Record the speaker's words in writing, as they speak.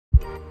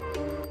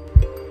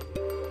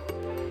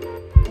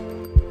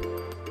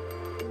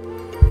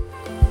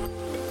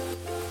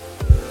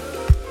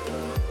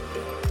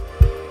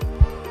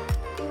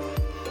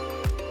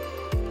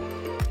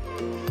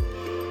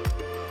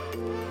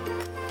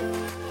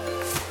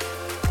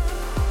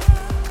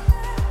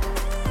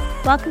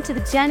Welcome to the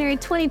January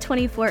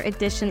 2024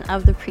 edition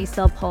of the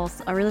Presale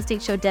Pulse, a real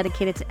estate show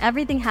dedicated to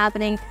everything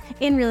happening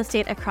in real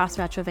estate across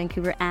Metro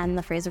Vancouver and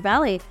the Fraser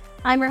Valley.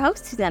 I'm your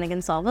host, Susanna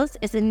Gonsalves.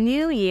 It's a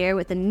new year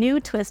with a new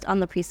twist on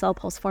the Presale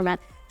Pulse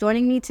format.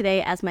 Joining me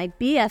today as my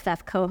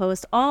BFF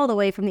co-host all the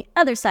way from the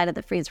other side of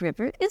the Fraser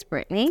River is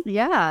Brittany.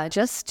 Yeah,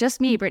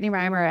 just me, Brittany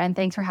Reimer, and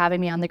thanks for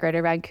having me on the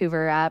Greater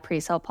Vancouver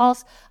Presale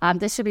Pulse.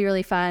 This should be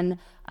really fun.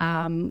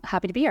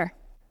 Happy to be here.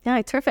 Yeah,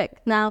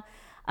 terrific. Now,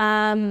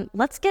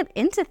 let's get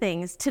into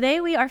things.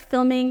 Today we are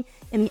filming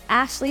in the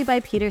Ashley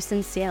by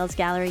Peterson Sales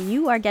Gallery.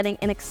 You are getting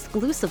an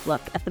exclusive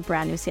look at the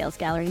brand new sales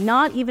gallery,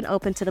 not even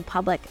open to the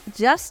public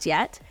just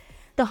yet.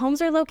 The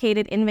homes are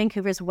located in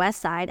Vancouver's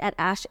west side at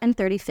Ash and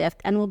 35th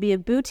and will be a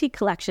boutique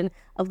collection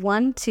of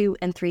 1, 2,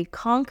 and 3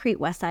 concrete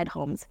west side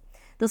homes.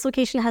 This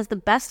location has the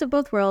best of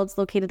both worlds,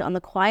 located on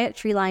the quiet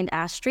tree-lined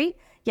Ash Street,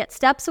 yet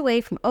steps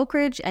away from Oak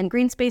Ridge and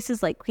green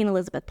spaces like Queen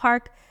Elizabeth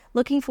Park.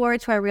 Looking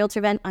forward to our realtor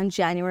event on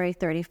January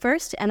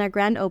 31st and our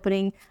grand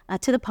opening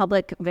to the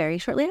public very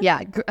shortly.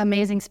 Yeah,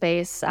 amazing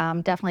space.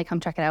 Definitely come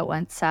check it out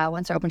once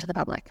they're open to the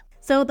public.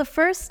 So the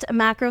first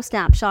macro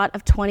snapshot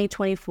of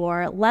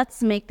 2024.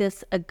 Let's make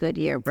this a good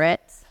year,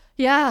 Britt.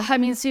 Yeah, I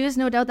mean, Suze,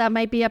 no doubt that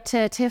might be up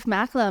to Tiff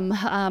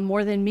Macklem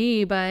more than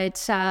me,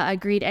 but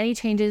agreed. Any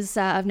changes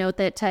of note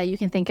that you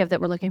can think of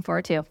that we're looking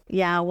forward to?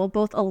 Yeah, well,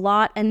 both a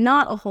lot and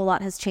not a whole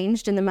lot has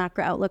changed in the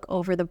macro outlook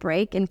over the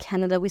break. In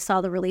Canada, we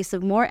saw the release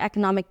of more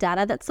economic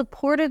data that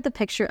supported the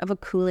picture of a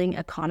cooling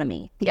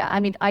economy. Yeah, I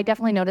mean, I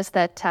definitely noticed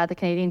that the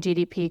Canadian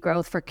GDP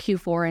growth for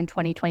Q4 in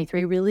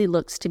 2023 really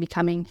looks to be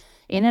coming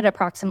in at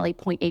approximately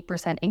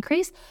 0.8%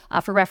 increase.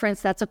 For reference,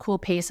 that's a cool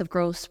pace of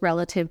growth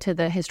relative to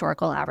the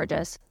historical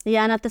averages.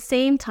 Yeah, and at the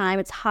same time,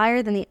 it's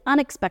higher than the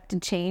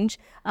unexpected change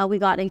we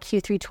got in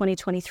Q3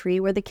 2023,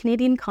 where the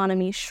Canadian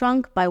economy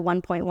shrunk by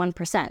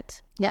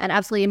 1.1%. Yeah, and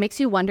absolutely. It makes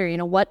you wonder,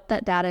 what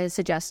that data is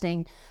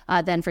suggesting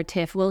then for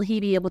Tiff. Will he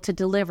be able to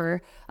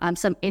deliver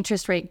some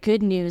interest rate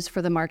good news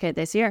for the market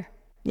this year?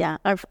 Yeah,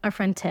 our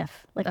friend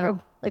Tiff,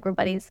 we're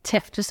buddies.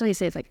 Tiff, just the way you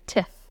say it's like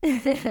Tiff.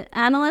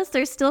 Analysts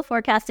are still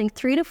forecasting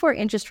 3 to 4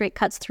 interest rate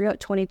cuts throughout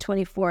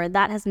 2024.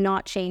 That has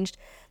not changed.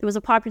 There was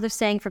a popular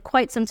saying for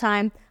quite some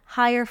time,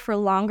 higher for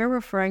longer,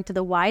 referring to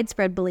the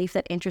widespread belief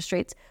that interest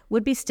rates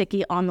would be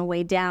sticky on the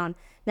way down.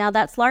 Now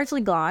that's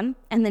largely gone,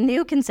 and the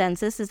new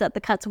consensus is that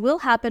the cuts will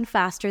happen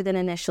faster than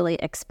initially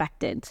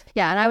expected.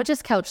 Yeah, and I would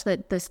just couch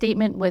the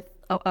statement with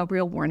a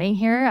real warning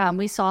here.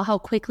 We saw how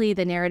quickly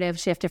the narrative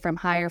shifted from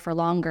higher for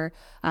longer,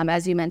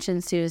 as you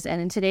mentioned, Suze.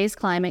 And in today's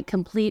climate,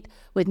 complete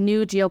with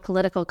new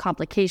geopolitical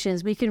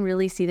complications, we can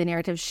really see the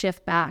narrative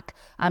shift back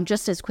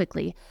just as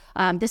quickly.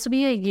 This will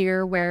be a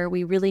year where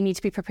we really need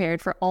to be prepared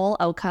for all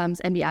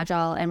outcomes and be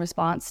agile in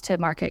response to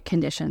market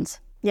conditions.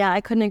 Yeah,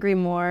 I couldn't agree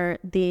more.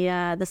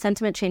 The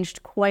sentiment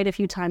changed quite a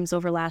few times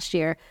over last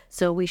year,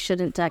 so we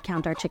shouldn't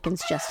count our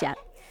chickens just yet.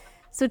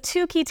 So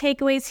 2 key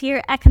takeaways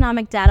here.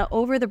 Economic data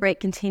over the break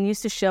continues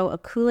to show a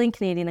cooling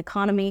Canadian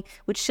economy,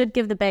 which should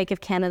give the Bank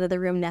of Canada the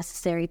room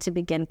necessary to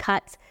begin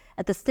cuts.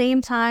 At the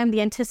same time,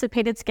 the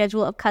anticipated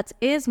schedule of cuts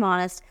is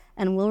modest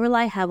and will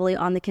rely heavily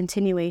on the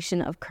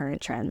continuation of current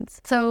trends.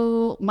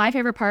 So my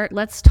favorite part,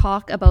 let's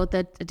talk about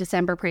the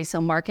December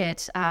presale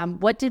market.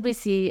 What did we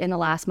see in the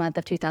last month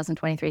of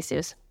 2023,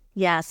 Suze?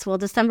 Yes, well,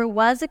 December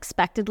was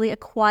expectedly a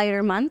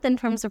quieter month in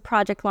terms of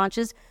project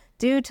launches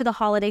due to the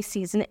holiday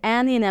season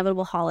and the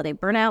inevitable holiday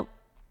burnout.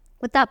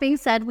 With that being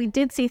said, we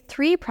did see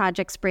 3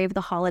 projects brave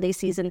the holiday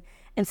season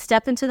and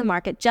step into the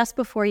market just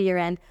before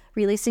year-end,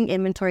 releasing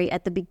inventory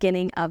at the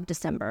beginning of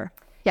December.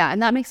 Yeah,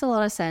 and that makes a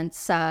lot of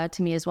sense to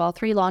me as well.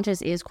 3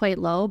 launches is quite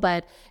low,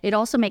 but it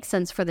also makes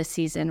sense for the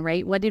season,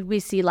 right? What did we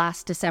see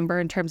last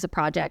December in terms of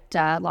project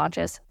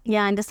launches?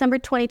 Yeah, in December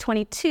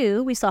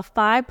 2022, we saw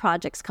 5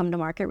 projects come to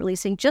market,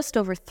 releasing just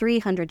over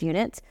 300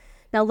 units.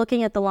 Now,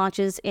 looking at the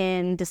launches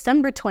in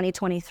December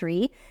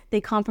 2023, they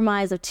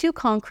comprise of 2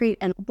 concrete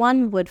and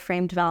 1 wood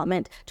frame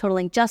development,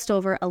 totaling just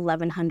over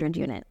 1,100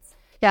 units.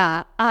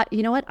 Yeah,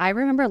 you know what? I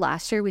remember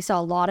last year we saw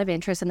a lot of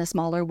interest in the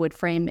smaller wood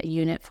frame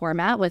unit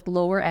format with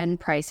lower end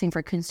pricing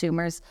for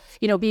consumers,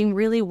 being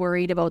really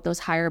worried about those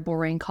higher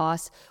borrowing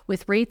costs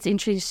with rates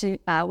inching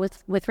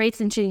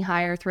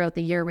higher throughout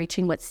the year,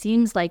 reaching what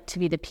seems like to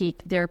be the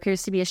peak. There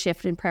appears to be a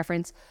shift in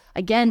preference,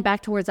 again,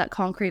 back towards that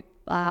concrete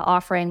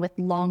offering with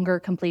longer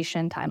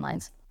completion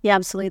timelines. Yeah,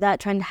 absolutely.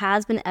 That trend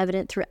has been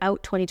evident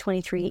throughout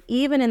 2023.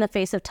 Even in the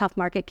face of tough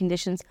market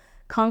conditions,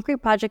 concrete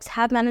projects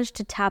have managed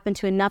to tap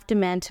into enough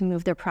demand to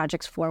move their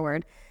projects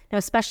forward. Now,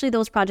 especially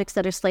those projects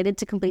that are slated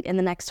to complete in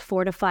the next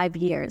 4 to 5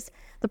 years.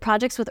 The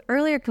projects with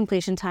earlier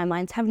completion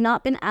timelines have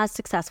not been as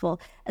successful,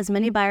 as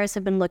many buyers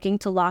have been looking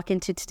to lock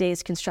into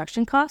today's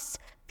construction costs,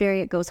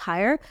 fearing it goes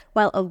higher,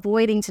 while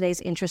avoiding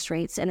today's interest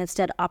rates and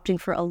instead opting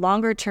for a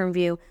longer term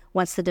view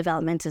once the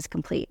development is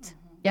complete.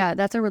 Yeah,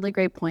 that's a really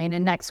great point.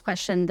 And next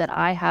question that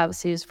I have,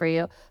 Suze, for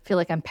you, I feel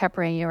like I'm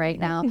peppering you right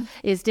now,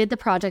 is did the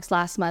projects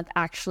last month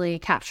actually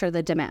capture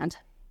the demand?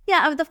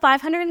 Yeah, of the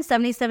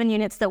 577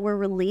 units that were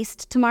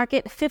released to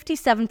market,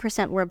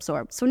 57% were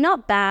absorbed. So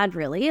not bad,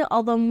 really,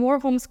 although more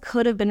homes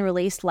could have been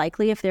released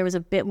likely if there was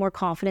a bit more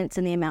confidence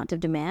in the amount of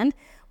demand.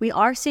 We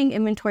are seeing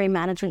inventory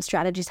management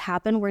strategies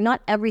happen where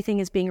not everything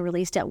is being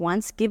released at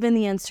once, given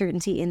the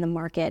uncertainty in the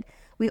market.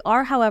 We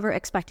are, however,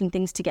 expecting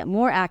things to get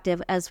more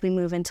active as we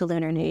move into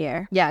Lunar New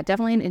Year. Yeah,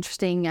 definitely an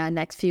interesting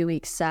next few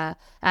weeks at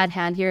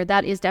hand here.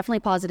 That is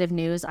definitely positive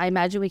news. I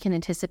imagine we can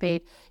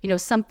anticipate,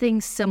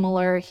 something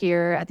similar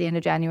here at the end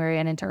of January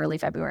and into early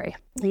February.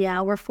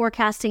 Yeah, we're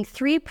forecasting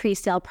 3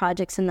 pre-sale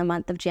projects in the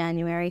month of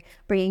January,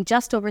 bringing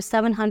just over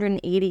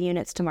 780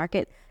 units to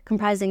market,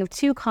 comprising of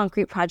 2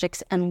 concrete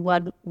projects and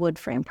 1 wood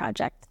frame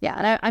project. Yeah,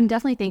 and I'm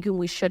definitely thinking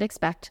we should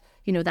expect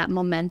that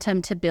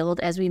momentum to build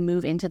as we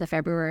move into the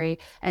February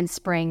and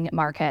spring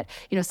market.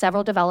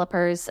 Several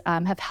developers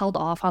have held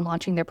off on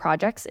launching their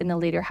projects in the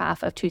later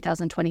half of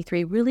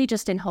 2023, really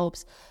just in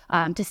hopes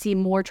to see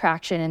more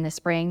traction in the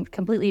spring.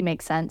 Completely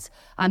makes sense.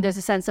 There's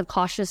a sense of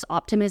cautious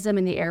optimism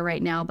in the air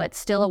right now, but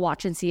still a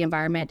watch and see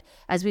environment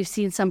as we've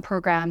seen some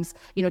programs,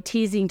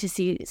 teasing to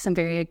see some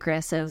very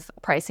aggressive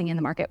pricing in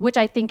the market, which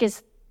I think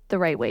is the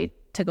right way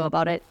to go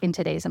about it in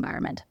today's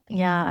environment.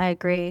 Yeah, I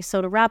agree.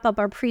 So to wrap up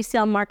our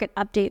pre-sale market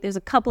update, there's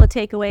a couple of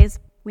takeaways.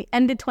 We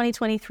ended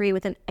 2023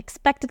 with an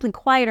expectedly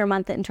quieter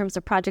month in terms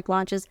of project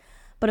launches,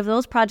 but of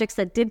those projects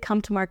that did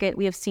come to market,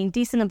 we have seen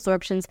decent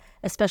absorptions,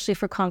 especially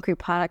for concrete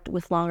product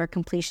with longer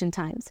completion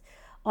times.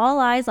 All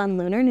eyes on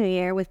Lunar New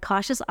Year with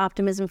cautious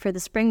optimism for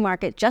the spring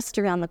market just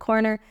around the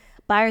corner.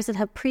 Buyers that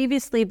have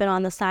previously been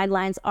on the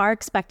sidelines are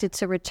expected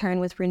to return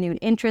with renewed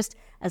interest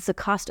as the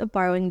cost of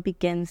borrowing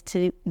begins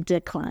to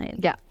decline.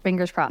 Yeah,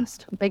 fingers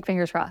crossed. Big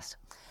fingers crossed.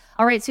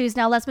 All right, Suze,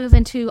 now let's move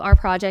into our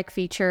project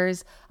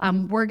features.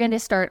 We're going to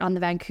start on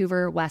the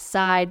Vancouver West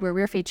Side, where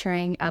we're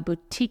featuring a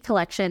boutique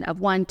collection of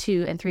 1,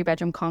 2, and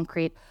 3-bedroom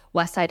concrete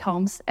West Side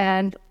homes.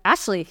 And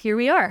Ashley, here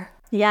we are.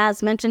 Yeah,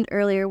 as mentioned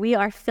earlier, we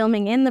are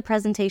filming in the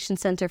Presentation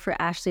Center for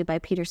Ashley by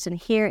Peterson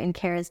here in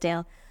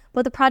Kerrisdale.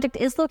 But the project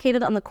is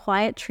located on the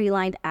quiet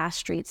tree-lined Ash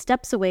Street,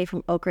 steps away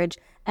from Oak Ridge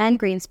and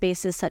green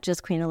spaces such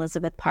as Queen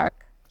Elizabeth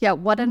Park. Yeah,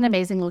 what an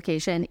amazing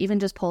location. Even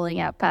just pulling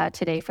up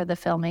today for the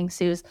filming,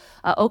 Suze.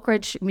 Oak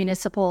Ridge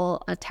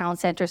Municipal Town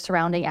Center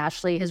surrounding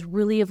Ashley has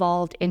really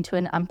evolved into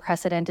an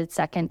unprecedented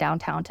second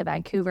downtown to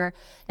Vancouver.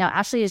 Now,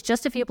 Ashley is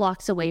just a few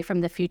blocks away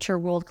from the future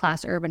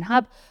world-class urban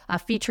hub,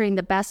 featuring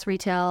the best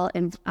retail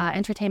and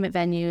entertainment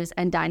venues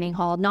and dining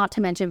hall, not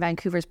to mention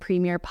Vancouver's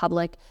premier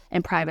public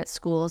and private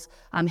schools,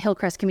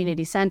 Hillcrest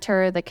Community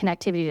Center, the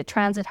connectivity to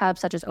transit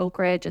hubs such as Oak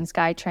Ridge and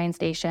SkyTrain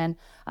Station.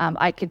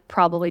 I could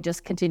probably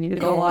just continue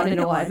to go on and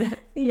on.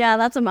 Yeah,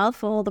 that's a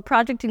mouthful. The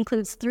project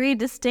includes 3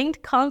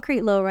 distinct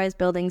concrete low-rise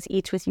buildings,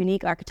 each with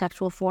unique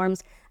architectural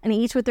forms and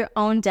each with their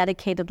own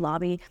dedicated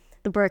lobby.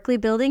 The Berkeley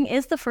building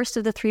is the first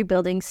of the 3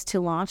 buildings to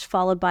launch,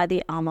 followed by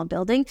the Alma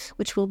building,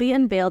 which will be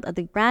unveiled at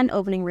the grand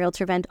opening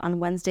realtor event on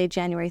Wednesday,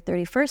 January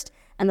 31st,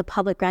 and the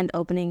public grand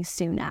opening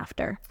soon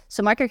after.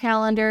 So mark your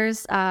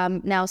calendars.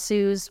 Now,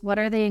 Suze, what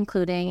are they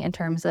including in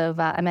terms of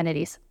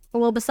amenities?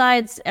 Well,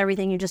 besides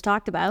everything you just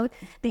talked about,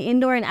 the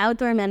indoor and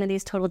outdoor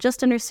amenities total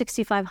just under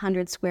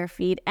 6,500 square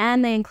feet,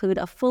 and they include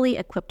a fully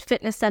equipped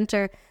fitness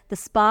center, the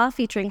spa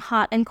featuring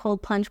hot and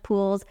cold plunge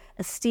pools,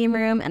 a steam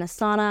room, and a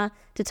sauna.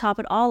 To top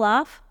it all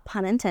off,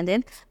 pun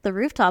intended, the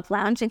rooftop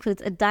lounge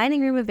includes a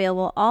dining room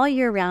available all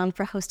year round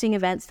for hosting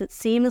events that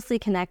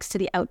seamlessly connects to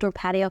the outdoor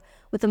patio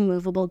with a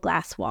movable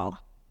glass wall.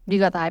 You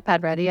got the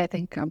iPad ready? I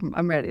think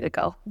I'm ready to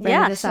go.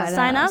 Ready to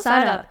sign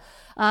up.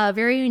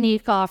 Very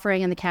unique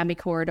offering in the Cambie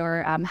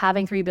corridor.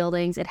 Having 3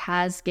 buildings, it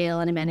has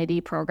scale and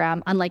amenity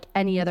program, unlike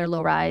any other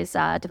low-rise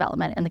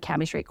development in the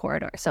Cambie Street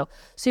corridor. So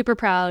super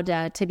proud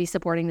to be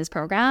supporting this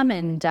program,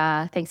 and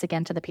thanks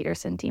again to the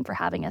Peterson team for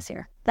having us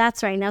here.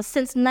 That's right. Now,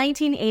 since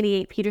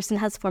 1988, Peterson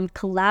has formed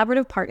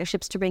collaborative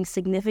partnerships to bring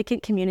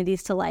significant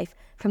communities to life,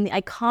 from the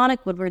iconic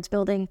Woodwards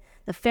building,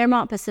 the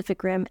Fairmont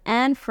Pacific Rim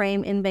and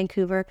Frame in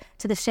Vancouver,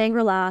 to the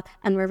Shangri-La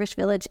and Rivish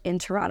Village in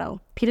Toronto.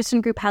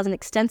 Peterson Group has an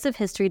extensive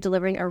history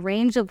delivering a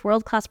range of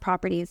world-class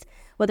properties.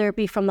 Whether it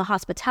be from the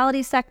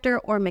hospitality sector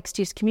or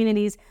mixed-use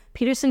communities,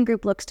 Peterson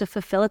Group looks to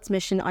fulfill its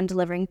mission on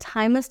delivering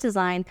timeless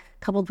design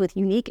coupled with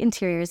unique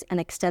interiors and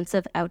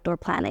extensive outdoor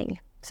planning.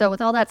 So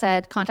with all that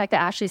said, contact the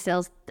Ashley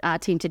sales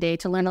team today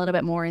to learn a little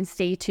bit more, and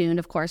stay tuned,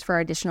 of course, for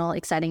additional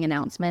exciting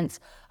announcements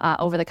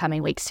over the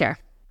coming weeks here.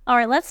 All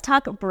right, let's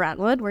talk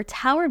Brentwood, where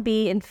Tower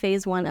B in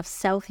Phase 1 of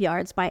South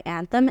Yards by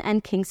Anthem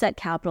and KingSett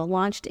Capital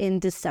launched in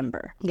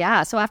December.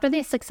 Yeah, so after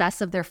the success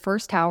of their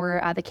first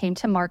tower that came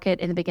to market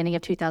in the beginning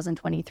of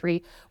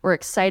 2023, we're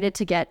excited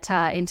to get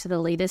into the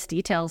latest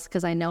details,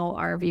 because I know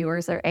our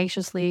viewers are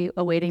anxiously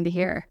awaiting to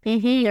hear.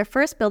 Their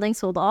first building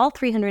sold all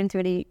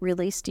 330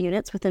 released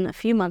units within a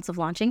few months of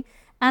launching,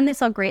 and they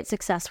saw great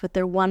success with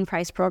their one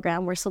price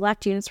program, where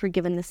select units were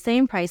given the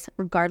same price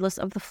regardless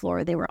of the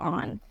floor they were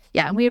on.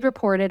 Yeah, and we had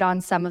reported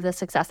on some of the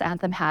success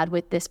Anthem had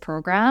with this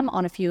program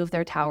on a few of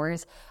their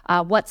towers.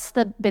 What's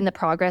been the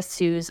progress,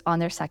 Suze, on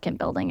their second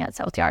building at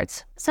South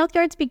Yards? South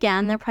Yards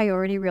began their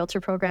priority realtor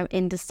program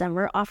in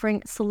December,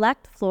 offering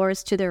select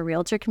floors to their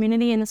realtor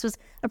community, and this was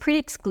a pretty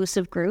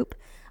exclusive group.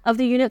 Of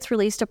the units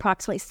released,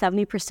 approximately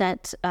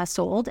 70%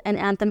 sold, and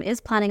Anthem is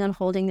planning on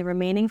holding the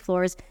remaining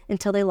floors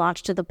until they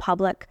launch to the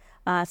public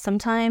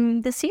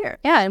sometime this year.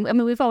 Yeah, and I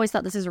mean, we've always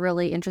thought this is a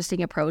really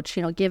interesting approach,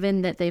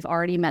 given that they've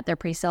already met their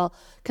pre-sale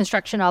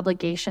construction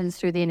obligations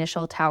through the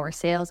initial tower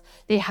sales.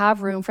 They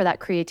have room for that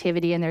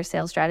creativity in their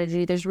sales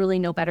strategy. There's really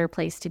no better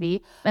place to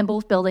be. And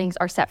both buildings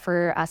are set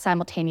for a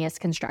simultaneous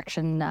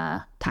construction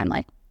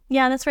timeline.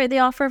 Yeah, that's right. They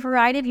offer a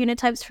variety of unit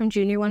types from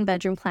junior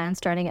one-bedroom plans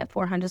starting at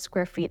 400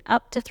 square feet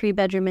up to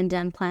three-bedroom and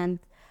den plans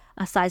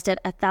sized at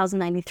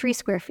 1,093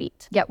 square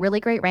feet. Yeah,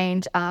 really great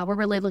range. We're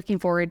really looking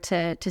forward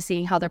to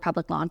seeing how their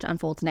public launch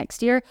unfolds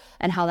next year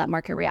and how that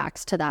market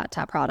reacts to that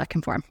product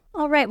and form.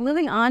 All right,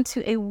 moving on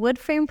to a wood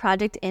frame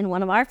project in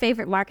one of our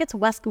favorite markets,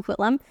 West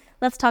Coquitlam.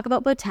 Let's talk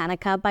about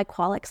Botanica by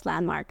Qualix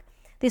Landmark.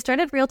 They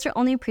started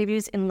realtor-only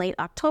previews in late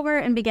October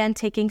and began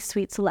taking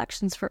suite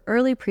selections for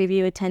early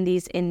preview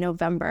attendees in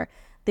November.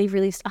 They've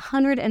released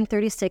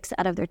 136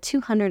 out of their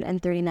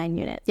 239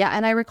 units. Yeah,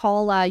 and I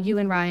recall you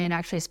and Ryan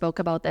actually spoke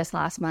about this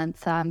last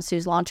month.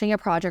 Sue's launching a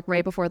project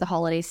right before the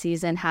holiday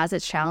season has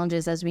its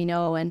challenges, as we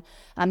know. And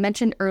I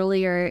mentioned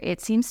earlier,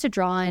 it seems to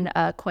draw in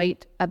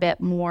quite a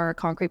bit more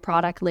concrete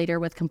product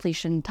later with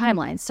completion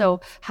timelines. So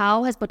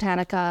how has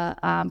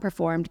Botanica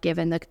performed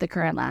given the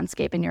current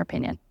landscape, in your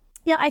opinion?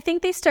 Yeah, I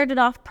think they started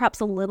off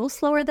perhaps a little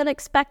slower than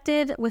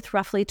expected, with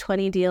roughly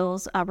 20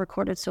 deals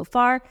recorded so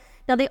far.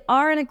 Now, they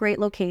are in a great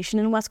location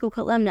in West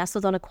Coquitlam,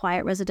 nestled on a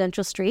quiet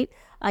residential street,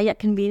 yet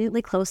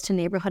conveniently close to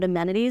neighborhood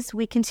amenities.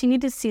 We continue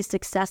to see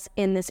success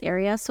in this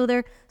area, so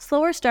their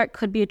slower start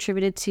could be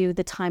attributed to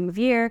the time of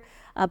year.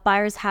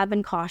 Buyers have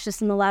been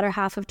cautious in the latter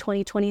half of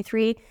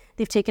 2023.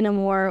 They've taken a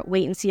more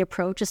wait-and-see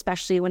approach,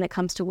 especially when it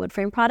comes to wood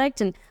frame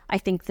product, and I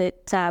think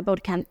that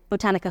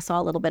Botanica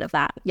saw a little bit of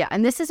that. Yeah,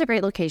 and this is a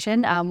great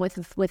location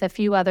with a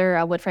few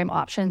other wood frame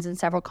options and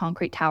several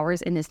concrete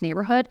towers in this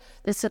neighborhood.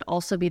 This could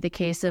also be the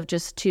case of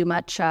just too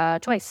much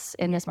choice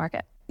in this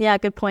market. Yeah,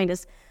 good point.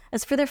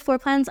 As for their floor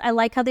plans, I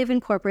like how they've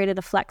incorporated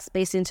a flex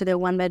space into their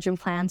one-bedroom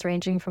plans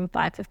ranging from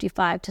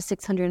 555 to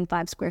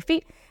 605 square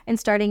feet and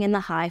starting in the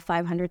high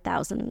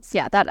 500,000s.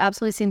 Yeah, that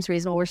absolutely seems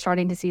reasonable. We're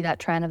starting to see that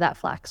trend of that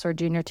flex or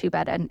junior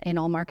two-bed in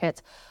all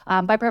markets.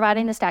 By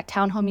providing the stacked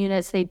townhome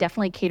units, they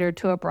definitely catered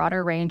to a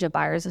broader range of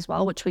buyers as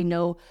well, which we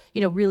know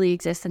really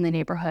exists in the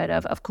neighborhood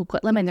of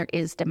Coquitlam, and there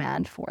is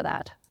demand for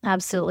that.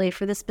 Absolutely.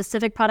 For this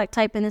specific product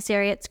type in this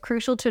area, it's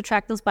crucial to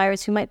attract those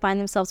buyers who might find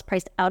themselves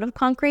priced out of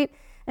concrete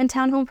and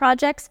townhome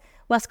projects.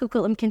 West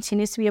Coquitlam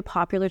continues to be a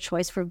popular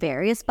choice for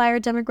various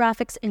buyer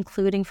demographics,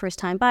 including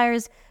first-time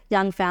buyers,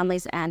 young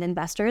families, and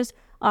investors.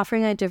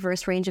 Offering a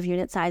diverse range of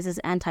unit sizes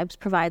and types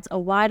provides a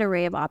wide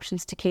array of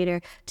options to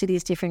cater to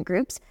these different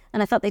groups.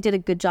 And I thought they did a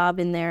good job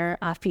in their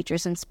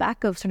features and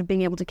spec of sort of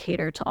being able to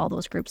cater to all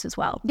those groups as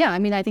well. Yeah, I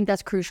mean, I think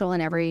that's crucial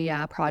in every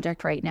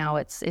project right now.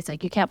 It's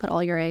like you can't put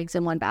all your eggs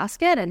in one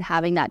basket, and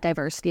having that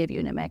diversity of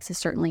unit mix is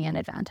certainly an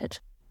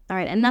advantage. All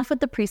right, enough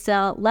with the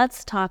pre-sale.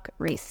 Let's talk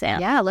resale.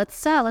 Yeah,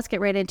 let's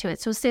get right into it.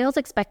 So sales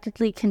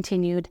expectedly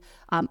continued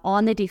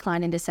on the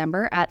decline in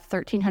December at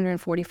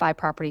 1,345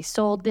 properties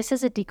sold. This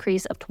is a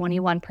decrease of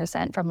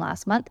 21% from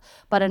last month,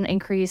 but an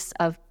increase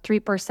of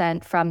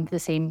 3% from the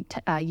same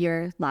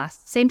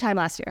time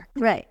last year.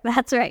 Right,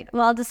 that's right.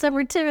 While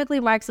December typically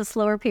marks a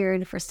slower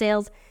period for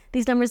sales,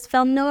 these numbers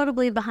fell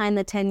notably behind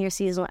the 10-year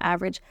seasonal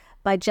average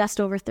by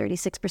just over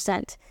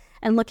 36%.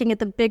 And looking at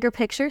the bigger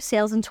picture,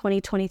 sales in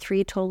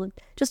 2023 totaled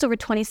just over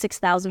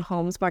 26,000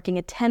 homes, marking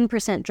a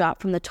 10%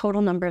 drop from the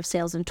total number of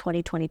sales in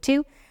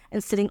 2022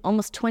 and sitting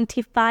almost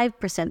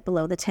 25%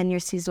 below the 10-year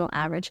seasonal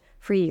average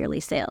for yearly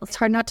sales. It's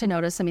hard not to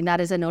notice. I mean,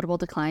 that is a notable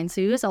decline,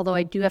 Suze, although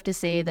I do have to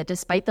say that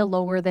despite the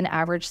lower than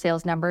average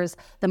sales numbers,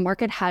 the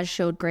market has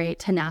showed great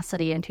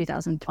tenacity in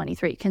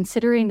 2023,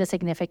 considering the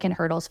significant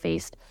hurdles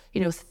faced,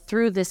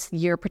 through this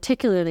year,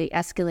 particularly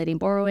escalating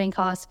borrowing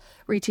costs,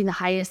 reaching the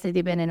highest that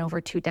they've been in over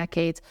 2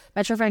 decades.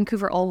 Metro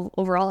Vancouver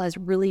overall has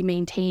really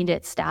maintained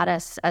its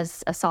status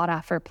as a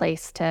sought-after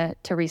place to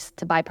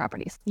buy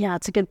properties. Yeah,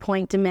 it's a good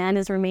point. Demand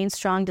has remained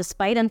strong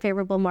despite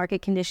unfavorable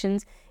market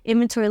conditions.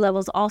 Inventory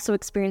levels also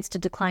experienced a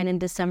decline in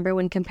December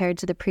when compared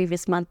to the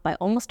previous month by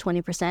almost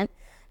 20%.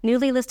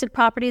 Newly listed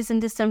properties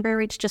in December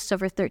reached just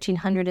over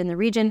 1,300 in the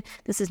region.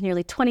 This is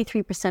nearly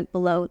 23%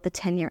 below the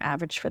 10-year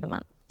average for the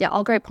month. Yeah,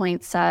 all great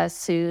points,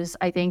 Suze.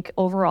 I think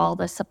overall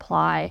the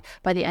supply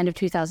by the end of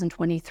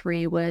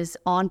 2023 was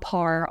on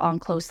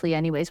closely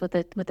anyways with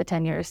the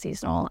 10-year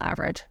seasonal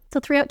average. So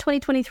throughout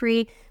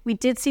 2023, we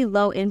did see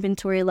low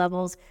inventory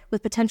levels,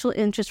 with potential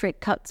interest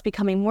rate cuts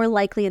becoming more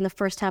likely in the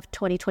first half of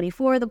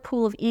 2024. The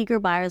pool of eager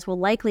buyers will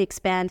likely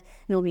expand,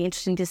 and it will be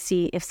interesting to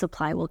see if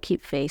supply will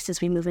keep pace as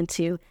we move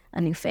into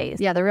a new phase.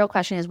 Yeah, the real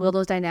question is, will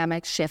those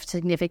dynamics shift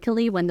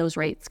significantly when those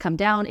rates come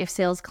down? If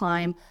sales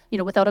climb,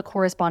 without a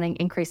corresponding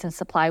increase in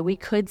supply, supply, we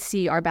could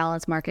see our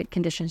balanced market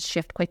conditions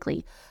shift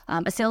quickly.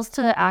 A sales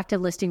to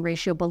active listing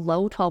ratio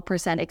below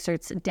 12%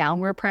 exerts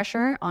downward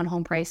pressure on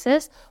home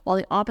prices, while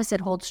the opposite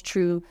holds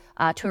true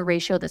to a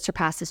ratio that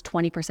surpasses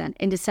 20%.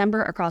 In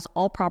December, across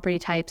all property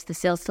types, the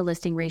sales to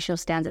listing ratio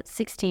stands at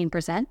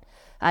 16%.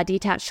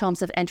 Detached homes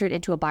have entered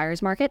into a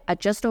buyer's market at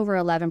just over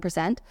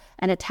 11%,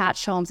 and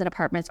attached homes and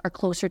apartments are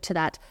closer to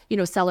that,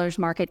 seller's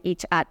market,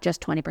 each at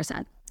just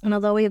 20%. And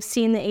although we have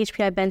seen the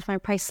HPI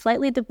benchmark price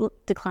slightly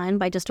decline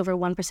by just over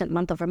 1%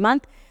 month over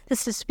month,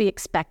 this is to be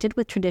expected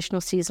with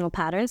traditional seasonal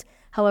patterns.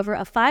 However,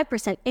 a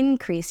 5%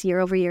 increase year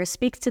over year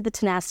speaks to the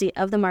tenacity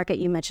of the market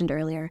you mentioned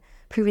earlier,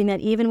 proving that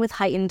even with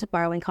heightened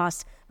borrowing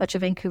costs, much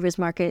of Vancouver's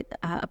market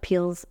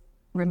appeals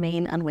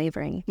remain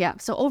unwavering. Yeah.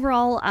 So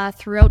overall,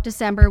 throughout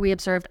December, we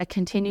observed a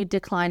continued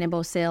decline in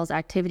both sales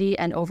activity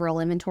and overall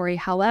inventory.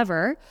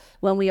 However,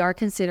 when we are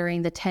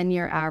considering the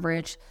 10-year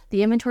average,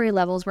 the inventory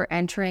levels we're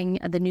entering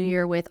the new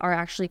year with are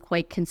actually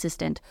quite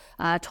consistent.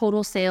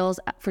 Total sales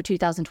for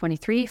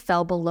 2023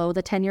 fell below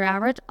the 10-year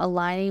average,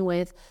 aligning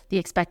with the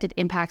expected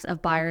impacts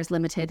of buyers'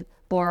 limited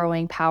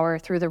borrowing power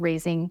through the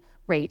raising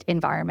rate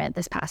environment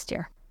this past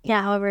year.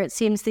 Yeah, however, it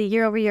seems the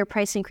year-over-year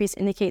price increase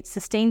indicates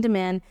sustained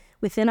demand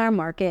within our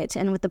market,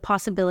 and with the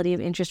possibility of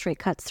interest rate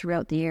cuts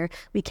throughout the year,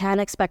 we can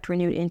expect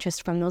renewed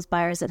interest from those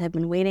buyers that have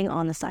been waiting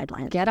on the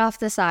sidelines. Get off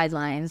the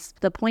sidelines.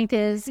 The point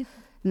is,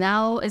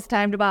 now it's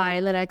time to buy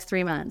in the next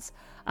 3 months.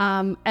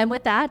 And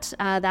with that,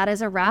 that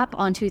is a wrap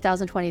on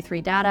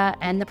 2023 data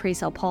and the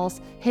Presale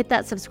Pulse. Hit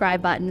that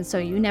subscribe button so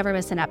you never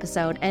miss an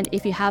episode. And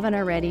if you haven't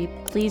already,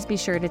 please be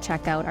sure to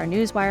check out our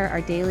newswire,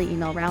 our daily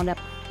email roundup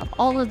of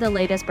all of the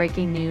latest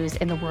breaking news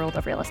in the world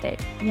of real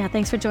estate. Yeah,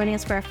 thanks for joining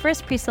us for our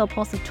first Presale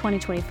Pulse of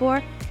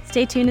 2024.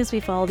 Stay tuned as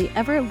we follow the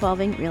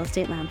ever-evolving real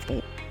estate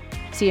landscape.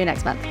 See you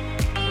next month.